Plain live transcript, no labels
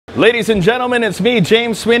Ladies and gentlemen, it's me,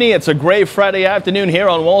 James Sweeney. It's a gray Friday afternoon here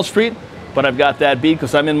on Wall Street, but I've got that beat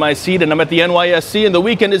because I'm in my seat and I'm at the NYSE, and the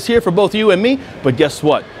weekend is here for both you and me. But guess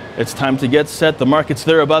what? It's time to get set. The markets,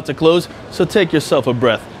 they're about to close, so take yourself a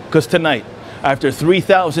breath, because tonight, after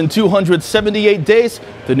 3,278 days,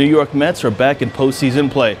 the New York Mets are back in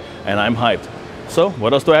postseason play, and I'm hyped. So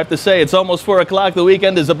what else do I have to say? It's almost 4 o'clock. The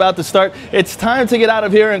weekend is about to start. It's time to get out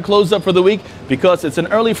of here and close up for the week, because it's an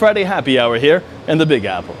early Friday happy hour here in the Big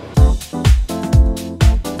Apple.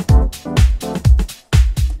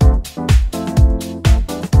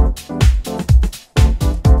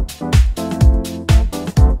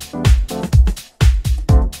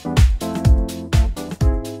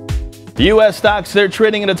 U.S. stocks, they're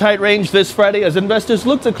trading in a tight range this Friday as investors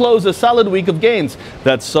look to close a solid week of gains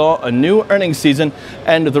that saw a new earnings season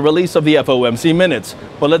and the release of the FOMC minutes.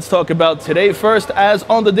 But let's talk about today first, as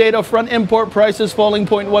on the data front, import prices falling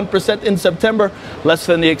 0.1% in September, less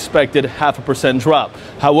than the expected 0.5% drop.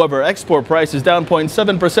 However, export prices down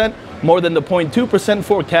 0.7%, more than the 0.2%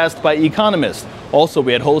 forecast by economists. Also,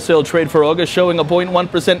 we had wholesale trade for August showing a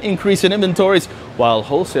 0.1% increase in inventories, while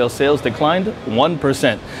wholesale sales declined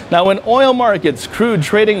 1%. Now, in oil markets, crude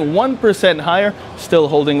trading 1% higher, still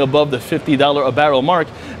holding above the $50 a barrel mark.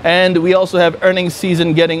 And we also have earnings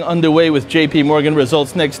season getting underway with JP Morgan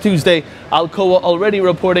results next Tuesday. Alcoa already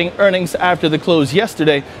reporting earnings after the close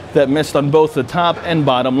yesterday that missed on both the top and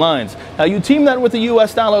bottom lines. Now, you team that with the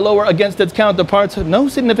U.S. dollar lower against its counterparts, no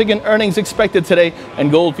significant earnings expected today,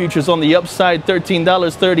 and gold futures on the upside,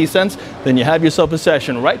 $13.30, then you have yourself a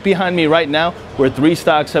session right behind me right now where 3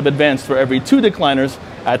 stocks have advanced for every 2 decliners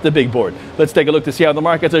at the big board. Let's take a look to see how the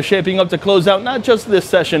markets are shaping up to close out not just this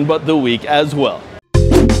session, but the week as well.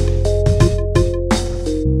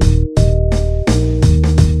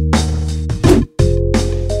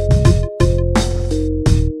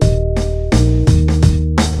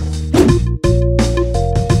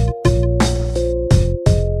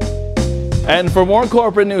 And for more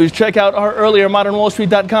corporate news, check out our earlier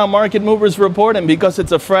ModernWallStreet.com Market Movers report. And because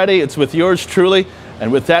it's a Friday, it's with yours truly.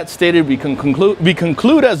 And with that stated, we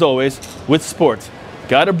conclude as always with sports.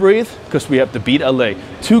 Gotta breathe, because we have to beat LA.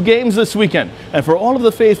 2 games this weekend. And for all of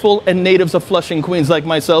the faithful and natives of Flushing, Queens like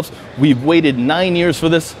myself, we've waited 9 years for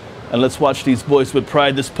this. And let's watch these boys with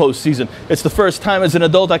pride this postseason. It's the first time as an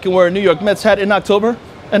adult I can wear a New York Mets hat in October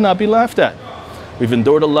and not be laughed at. We've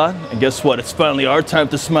endured a lot, and guess what? It's finally our time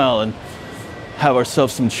to smile and have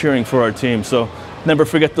ourselves some cheering for our team. So never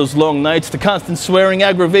forget those long nights, the constant swearing,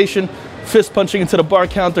 aggravation, fist punching into the bar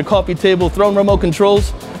counter, coffee table, throwing remote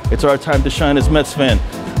controls. It's our time to shine as Mets fan.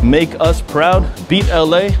 Make us proud, beat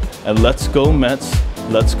LA, and let's go Mets,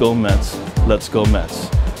 let's go Mets, let's go Mets.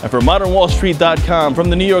 And for ModernWallStreet.com, from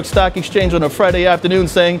the New York Stock Exchange on a Friday afternoon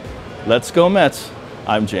saying, let's go Mets,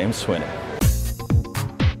 I'm James Sweeney.